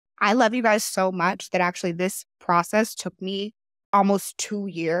I love you guys so much that actually this process took me almost 2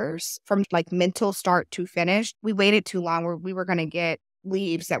 years from like mental start to finish. We waited too long where we were going to get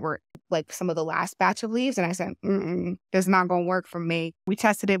leaves that were like some of the last batch of leaves. And I said, this is not going to work for me. We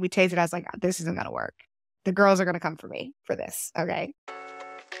tested it. We tasted it. I was like, this isn't going to work. The girls are going to come for me for this. Okay.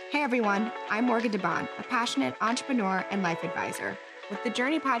 Hey, everyone. I'm Morgan Debaun, a passionate entrepreneur and life advisor. With the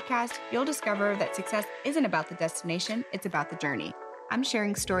Journey podcast, you'll discover that success isn't about the destination. It's about the journey. I'm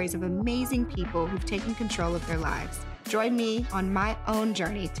sharing stories of amazing people who've taken control of their lives. Join me on my own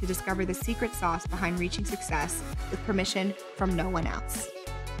journey to discover the secret sauce behind reaching success with permission from no one else.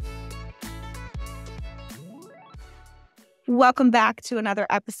 Welcome back to another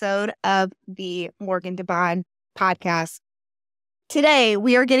episode of the Morgan Debaun podcast. Today,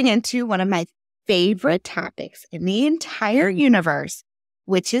 we are getting into one of my favorite topics in the entire universe,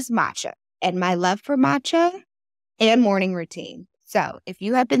 which is matcha and my love for matcha and morning routine. So if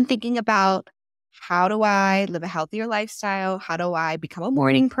you have been thinking about how do I live a healthier lifestyle? How do I become a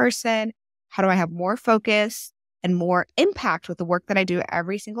morning person? How do I have more focus and more impact with the work that I do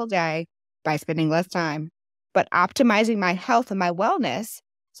every single day by spending less time, but optimizing my health and my wellness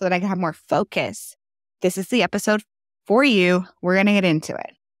so that I can have more focus? This is the episode for you. We're going to get into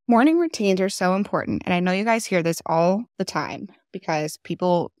it. Morning routines are so important. And I know you guys hear this all the time because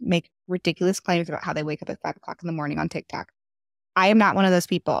people make ridiculous claims about how they wake up at 5 o'clock in the morning on TikTok. I am not one of those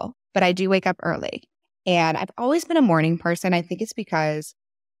people, but I do wake up early. And I've always been a morning person. I think it's because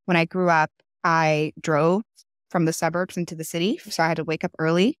when I grew up, I drove from the suburbs into the city. So I had to wake up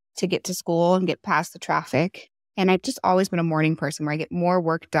early to get to school and get past the traffic. And I've just always been a morning person where I get more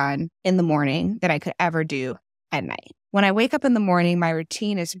work done in the morning than I could ever do at night. When I wake up in the morning, my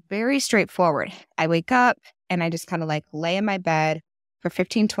routine is very straightforward. I wake up and I just kind of like lay in my bed for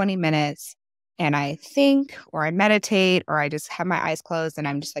 15, 20 minutes. And I think, or I meditate, or I just have my eyes closed and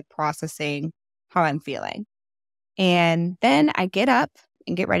I'm just like processing how I'm feeling. And then I get up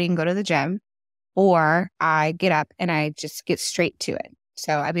and get ready and go to the gym, or I get up and I just get straight to it.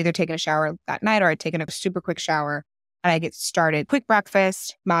 So I've either taken a shower that night or I've taken a super quick shower and I get started. Quick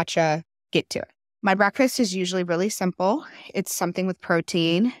breakfast, matcha, get to it. My breakfast is usually really simple. It's something with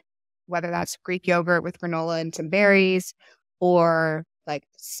protein, whether that's Greek yogurt with granola and some berries, or like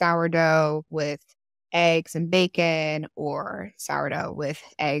sourdough with eggs and bacon, or sourdough with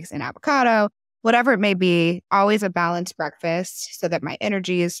eggs and avocado, whatever it may be. Always a balanced breakfast so that my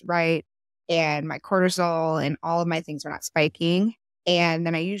energy is right and my cortisol and all of my things are not spiking. And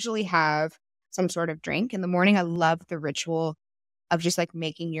then I usually have some sort of drink. In the morning, I love the ritual of just like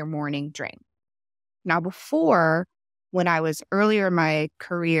making your morning drink. Now, before, when I was earlier in my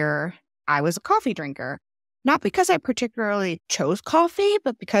career, I was a coffee drinker. Not because I particularly chose coffee,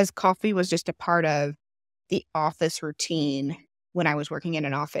 but because coffee was just a part of the office routine when I was working in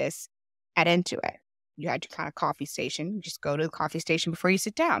an office at Intuit. You had your kind of coffee station. You just go to the coffee station before you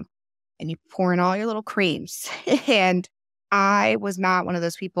sit down and you pour in all your little creams. And I was not one of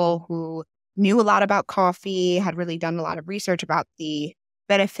those people who knew a lot about coffee, had really done a lot of research about the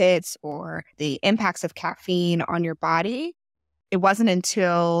benefits or the impacts of caffeine on your body. It wasn't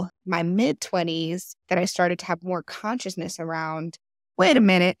until my mid-20s that I started to have more consciousness around, wait a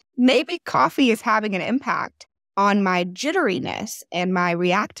minute, maybe coffee is having an impact on my jitteriness and my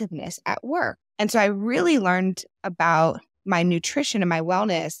reactiveness at work. And so I really learned about my nutrition and my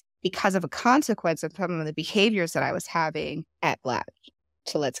wellness because of a consequence of some of the behaviors that I was having at Blavity.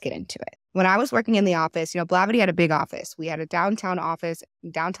 So let's get into it. When I was working in the office, Blavity had a big office. We had a downtown office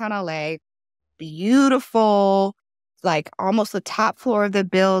in downtown LA, beautiful, like almost the top floor of the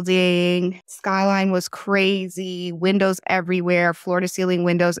building. Skyline was crazy, windows everywhere, floor to ceiling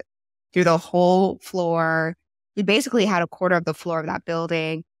windows through the whole floor. We basically had a quarter of the floor of that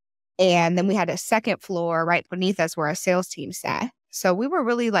building. And then we had a second floor right beneath us where our sales team sat. So we were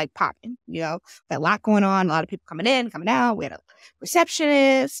really like popping, had a lot going on, a lot of people coming in, coming out. We had a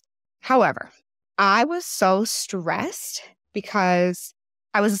receptionist. However, I was so stressed because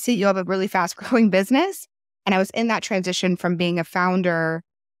I was a CEO of a really fast growing business. And I was in that transition from being a founder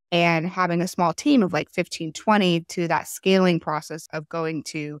and having a small team of like 15, 20 to that scaling process of going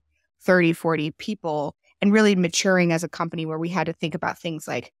to 30, 40 people and really maturing as a company where we had to think about things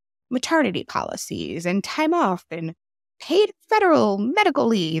like maternity policies and time off and paid federal medical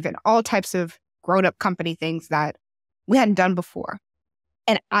leave and all types of grown-up company things that we hadn't done before.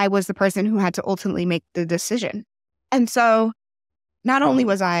 And I was the person who had to ultimately make the decision. And so not only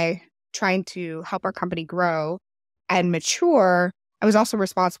was I trying to help our company grow and mature, I was also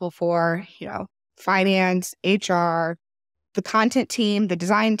responsible for, finance, HR, the content team, the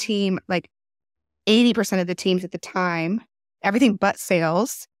design team, like 80% of the teams at the time, everything but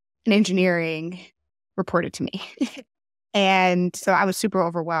sales. in engineering reported to me. And so I was super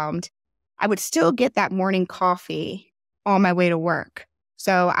overwhelmed. I would still get that morning coffee on my way to work.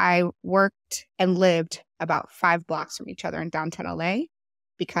 So I worked and lived about 5 blocks from each other in downtown LA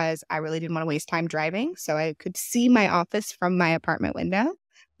because I really didn't want to waste time driving. So I could see my office from my apartment window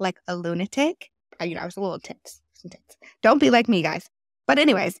like a lunatic. I was a little intense. Don't be like me, guys. But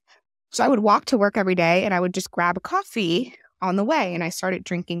anyways, so I would walk to work every day and I would just grab a coffee on the way. And I started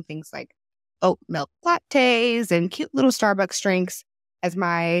drinking things like oat milk lattes and cute little Starbucks drinks as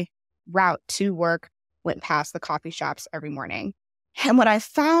my route to work went past the coffee shops every morning. And what I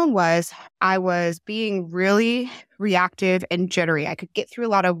found was I was being really reactive and jittery. I could get through a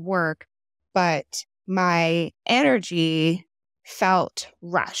lot of work, but my energy felt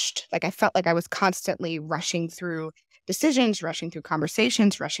rushed. Like I felt like I was constantly rushing through decisions, rushing through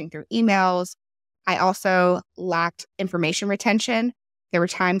conversations, rushing through emails. I also lacked information retention. There were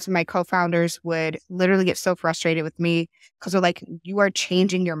times when my co-founders would literally get so frustrated with me because they're like, you are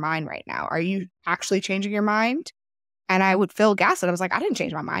changing your mind right now. Are you actually changing your mind? And I would feel gaslit. I was like, I didn't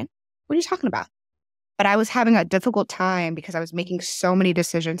change my mind. What are you talking about? But I was having a difficult time because I was making so many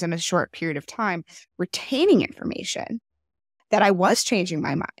decisions in a short period of time, retaining information that I was changing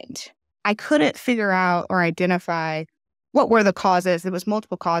my mind. I couldn't figure out or identify what were the causes. There was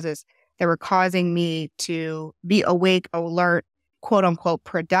multiple causes that were causing me to be awake, alert, quote unquote,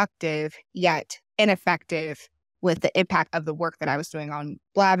 productive, yet ineffective with the impact of the work that I was doing on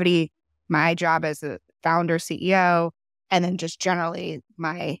Blavity, my job as a founder, CEO, and then just generally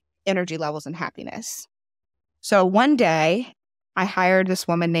my energy levels and happiness. So one day I hired this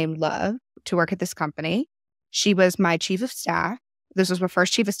woman named Love to work at this company. She was my chief of staff. This was my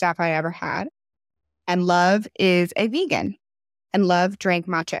first chief of staff I ever had. And Love is a vegan. And Love drank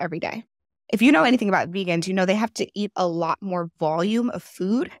matcha every day. If you know anything about vegans, you know they have to eat a lot more volume of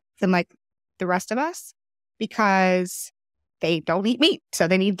food than like the rest of us because they don't eat meat. So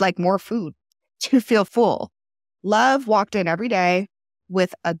they need like more food to feel full. Love walked in every day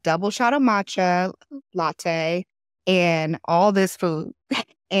with a double shot of matcha latte and all this food.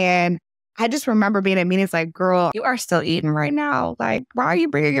 And I just remember being at meetings like, girl, you are still eating right now. Like, why are you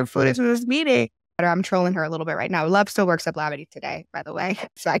bringing your food into this meeting? I'm trolling her a little bit right now. Love still works at Blavity today, by the way,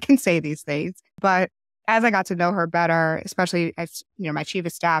 so I can say these things. But as I got to know her better, especially as my chief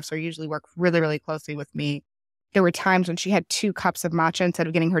of staffs usually work really, really closely with me. There were times when she had 2 cups of matcha instead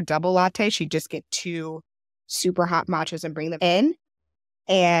of getting her double latte. She'd just get 2 super hot matchas and bring them in,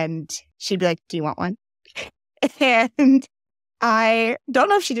 and she'd be like, "Do you want one?" And I don't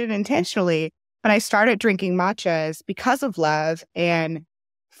know if she did it intentionally, but I started drinking matchas because of Love and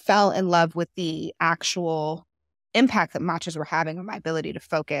fell in love with the actual impact that matchas were having on my ability to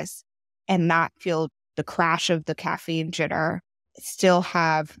focus and not feel the crash of the caffeine jitter, still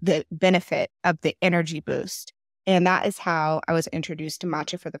have the benefit of the energy boost. And that is how I was introduced to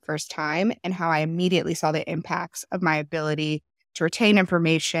matcha for the first time and how I immediately saw the impacts of my ability to retain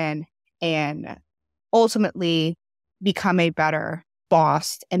information and ultimately become a better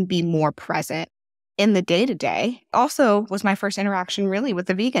boss and be more present in the day-to-day. Also was my first interaction really with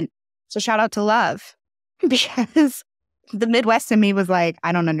the vegan. So shout out to Love because the Midwest in me was like,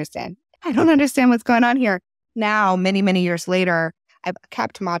 I don't understand. I don't understand what's going on here. Now, many, many years later, I've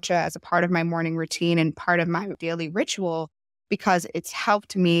kept matcha as a part of my morning routine and part of my daily ritual because it's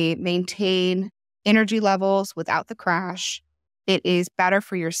helped me maintain energy levels without the crash. It is better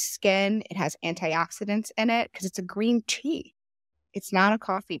for your skin. It has antioxidants in it because it's a green tea. It's not a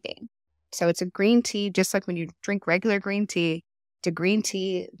coffee bean. So it's a green tea, just like when you drink regular green tea. It's a green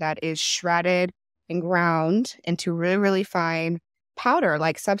tea that is shredded and ground into really, really fine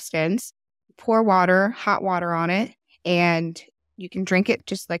powder-like substance. Pour water, hot water on it, and you can drink it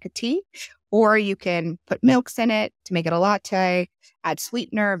just like a tea, or you can put milks in it to make it a latte, add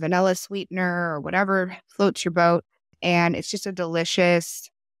sweetener, vanilla sweetener, or whatever floats your boat. And it's just a delicious,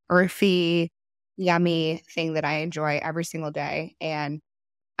 earthy, yummy thing that I enjoy every single day. And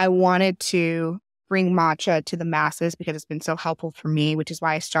I wanted to bring matcha to the masses because it's been so helpful for me, which is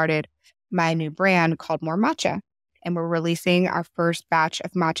why I started my new brand called Mor Matcha. And we're releasing our first batch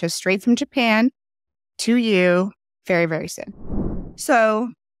of matcha straight from Japan to you very, very soon. So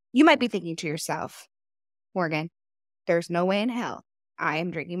you might be thinking to yourself, Morgan, there's no way in hell I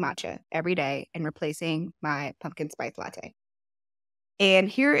am drinking matcha every day and replacing my pumpkin spice latte. And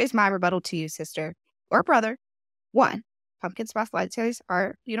here is my rebuttal to you, sister or brother. 1, pumpkin spice lattes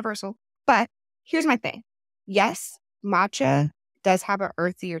are universal. But here's my thing. Yes, matcha does have an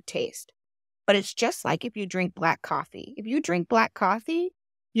earthier taste. But it's just like if you drink black coffee. If you drink black coffee,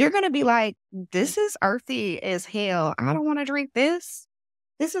 you're going to be like, this is earthy as hell. I don't want to drink this.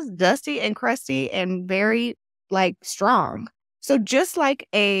 This is dusty and crusty and very like strong. So just like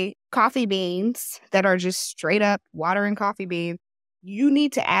a coffee beans that are just straight up water and coffee beans, you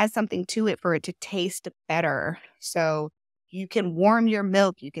need to add something to it for it to taste better. So you can warm your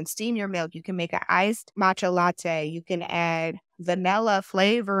milk, you can steam your milk, you can make an iced matcha latte, you can add vanilla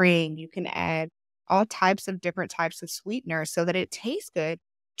flavoring, you can add all types of different types of sweeteners so that it tastes good.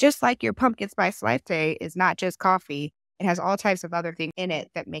 Just like your pumpkin spice latte is not just coffee, it has all types of other things in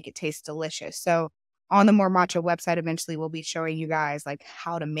it that make it taste delicious. So on the Mor Matcha website, eventually we'll be showing you guys like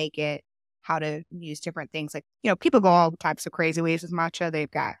how to make it, how to use different things. Like, people go all types of crazy ways with matcha.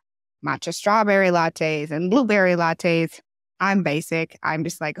 They've got matcha strawberry lattes and blueberry lattes. I'm basic. I'm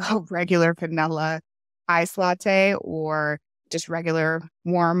just like a regular vanilla iced latte or just regular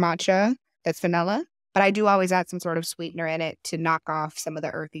warm matcha that's vanilla. But I do always add some sort of sweetener in it to knock off some of the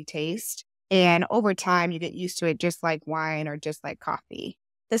earthy taste. And over time, you get used to it just like wine or just like coffee.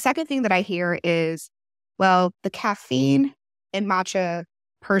 The second thing that I hear is, well, the caffeine in matcha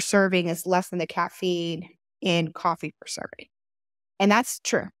per serving is less than the caffeine in coffee per serving. And that's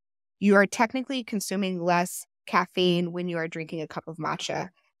true. You are technically consuming less caffeine when you are drinking a cup of matcha.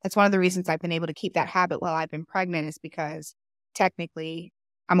 That's one of the reasons I've been able to keep that habit while I've been pregnant, is because technically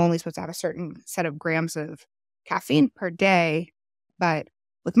I'm only supposed to have a certain set of grams of caffeine per day. But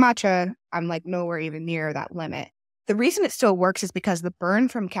with matcha, I'm like nowhere even near that limit. The reason it still works is because the burn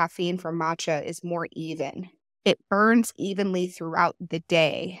from caffeine from matcha is more even. It burns evenly throughout the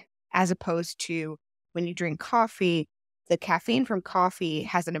day, as opposed to when you drink coffee, the caffeine from coffee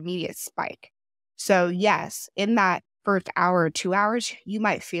has an immediate spike. So yes, in that first hour or 2 hours, you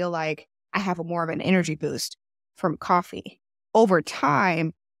might feel like I have more of an energy boost from coffee. Over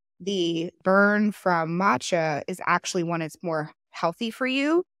time, the burn from matcha is actually one that's more healthy for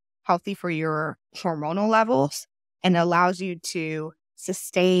you, healthy for your hormonal levels, and allows you to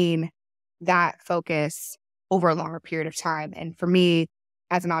sustain that focus over a longer period of time. And for me,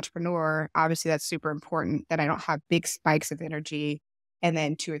 as an entrepreneur, obviously that's super important, that I don't have big spikes of energy. And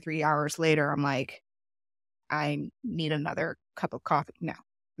then 2 or 3 hours later, I'm like, I need another cup of coffee. No, I'm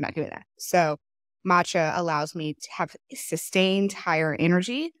not doing that. So matcha allows me to have sustained higher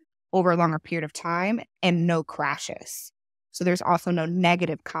energy over a longer period of time and no crashes. So there's also no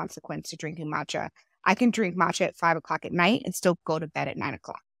negative consequence to drinking matcha. I can drink matcha at 5 o'clock at night and still go to bed at 9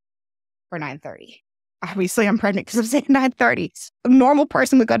 o'clock or 9:30. Obviously, I'm pregnant because I'm saying 9:30. A normal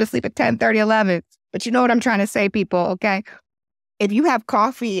person would go to sleep at 10:30, 11. But you know what I'm trying to say, people, okay? If you have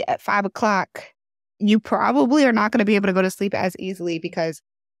coffee at 5 o'clock, you probably are not going to be able to go to sleep as easily, because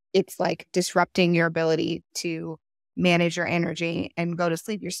it's like disrupting your ability to manage your energy and go to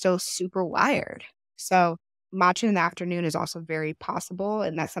sleep. You're still super wired. So matcha in the afternoon is also very possible.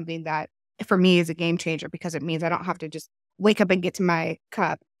 And that's something that for me is a game changer, because it means I don't have to just wake up and get to my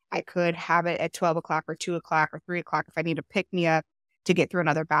cup. I could have it at 12 o'clock or 2 o'clock or 3 o'clock if I need to pick me up to get through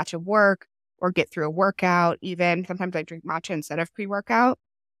another batch of work or get through a workout. Even sometimes I drink matcha instead of pre-workout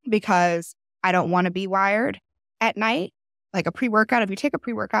because I don't want to be wired at night. Like a pre-workout, if you take a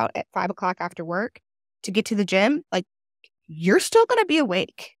pre-workout at 5 o'clock after work to get to the gym, like you're still going to be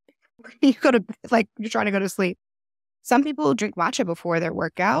awake. You go to, like, you're trying to go to sleep. Some people drink matcha before their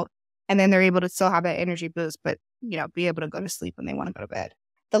workout and then they're able to still have that energy boost, but, be able to go to sleep when they want to go to bed.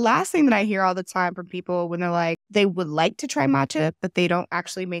 The last thing that I hear all the time from people when they're like, they would like to try matcha, but they don't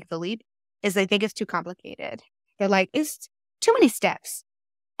actually make the leap, is they think it's too complicated. They're like, it's too many steps.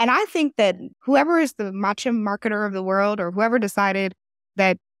 And I think that whoever is the matcha marketer of the world, or whoever decided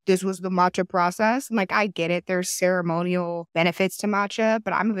that this was the matcha process, like, I get it. There's ceremonial benefits to matcha,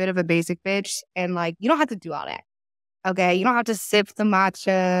 but I'm a bit of a basic bitch. And like, you don't have to do all that. Okay. You don't have to sip the matcha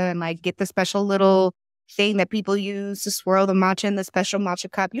and like get the special little thing that people use to swirl the matcha in the special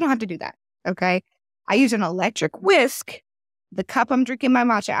matcha cup. You don't have to do that. Okay. I use an electric whisk. The cup I'm drinking my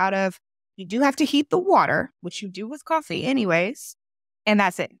matcha out of, you do have to heat the water, which you do with coffee anyways. And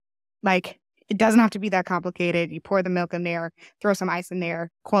that's it. Like, it doesn't have to be that complicated. You pour the milk in there, throw some ice in there,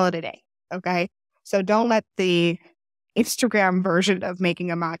 call it a day. Okay. So don't let the Instagram version of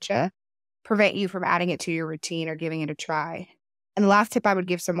making a matcha prevent you from adding it to your routine or giving it a try. And the last tip I would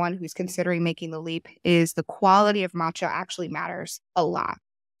give someone who's considering making the leap is the quality of matcha actually matters a lot.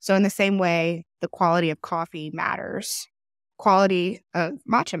 So in the same way, the quality of coffee matters, quality of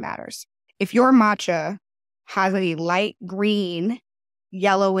matcha matters. If your matcha has a light green,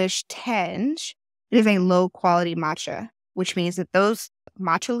 yellowish tinge, it is a low quality matcha, which means that those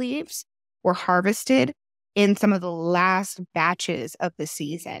matcha leaves were harvested in some of the last batches of the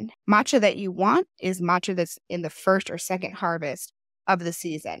season. Matcha that you want is matcha that's in the first or second harvest of the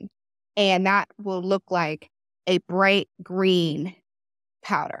season. And that will look like a bright green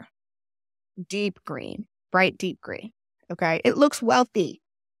powder. Deep green, bright deep green. Okay. It looks wealthy.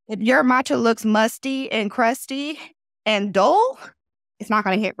 If your matcha looks musty and crusty and dull, it's not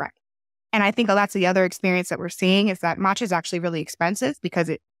going to hit right. And I think that's the other experience that we're seeing is that matcha is actually really expensive because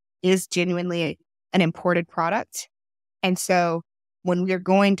it is genuinely an imported product. And so when we're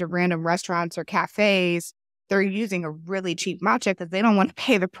going to random restaurants or cafes, they're using a really cheap matcha because they don't want to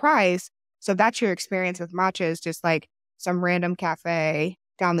pay the price. So that's your experience with matcha is just like some random cafe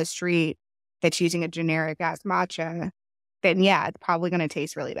down the street that's using a generic ass matcha, then yeah, it's probably going to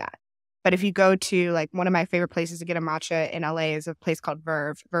taste really bad. But if you go to like one of my favorite places to get a matcha in LA is a place called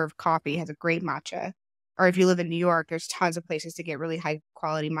Verve. Verve Coffee has a great matcha. Or if you live in New York, there's tons of places to get really high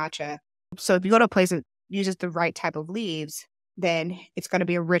quality matcha. So if you go to a place that uses the right type of leaves, then it's going to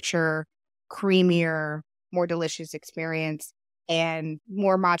be a richer, creamier, more delicious experience. And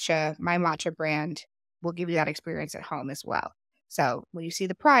Mor Matcha, my matcha brand, will give you that experience at home as well. So when you see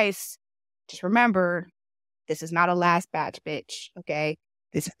the price, just remember, this is not a last batch, bitch, okay?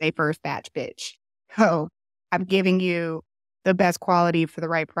 This is a first batch, bitch. So I'm giving you the best quality for the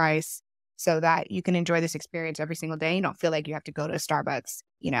right price so that you can enjoy this experience every single day. You don't feel like you have to go to Starbucks,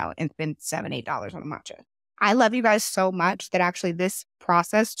 and spend $7, $8 on a matcha. I love you guys so much that actually this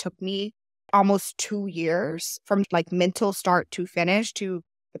process took me almost 2 years from like mental start to finish to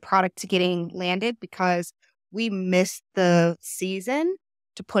the product to getting landed because we missed the season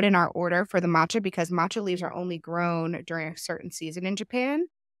to put in our order for the matcha because matcha leaves are only grown during a certain season in Japan.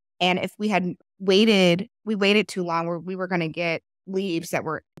 And if we had waited too long where we were going to get leaves that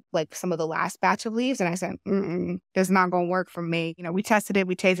were like some of the last batch of leaves. And I said, this is not going to work for me. We tested it,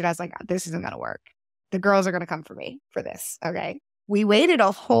 we tasted it. I was like, this isn't going to work. The girls are going to come for me for this. Okay. We waited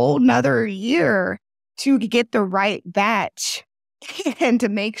a whole nother year to get the right batch and to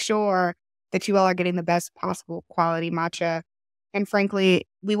make sure that you all are getting the best possible quality matcha. And frankly,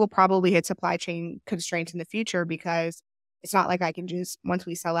 we will probably hit supply chain constraints in the future because it's not like I can just, once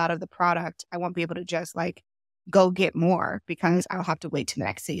we sell out of the product, I won't be able to just like go get more because I'll have to wait to the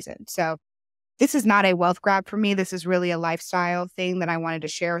next season. So this is not a wealth grab for me. This is really a lifestyle thing that I wanted to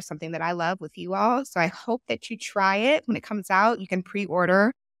share, something that I love with you all. So I hope that you try it when it comes out. You can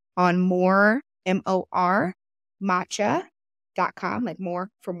pre-order on Mor, M-O-R, matcha.com, like more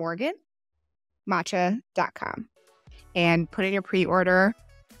for Morgan, matcha.com. And put in your pre-order.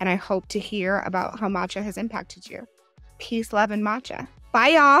 And I hope to hear about how matcha has impacted you. Peace, love, and matcha. Bye,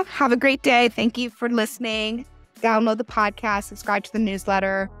 y'all. Have a great day. Thank you for listening. Download the podcast, subscribe to the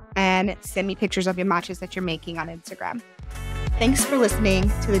newsletter, and send me pictures of your matchas that you're making on Instagram. Thanks for listening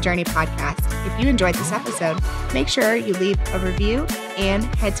to the Journey Podcast. If you enjoyed this episode, make sure you leave a review and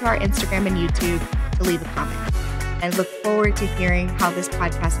head to our Instagram and YouTube to leave a comment. I look forward to hearing how this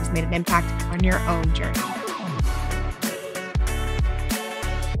podcast has made an impact on your own journey.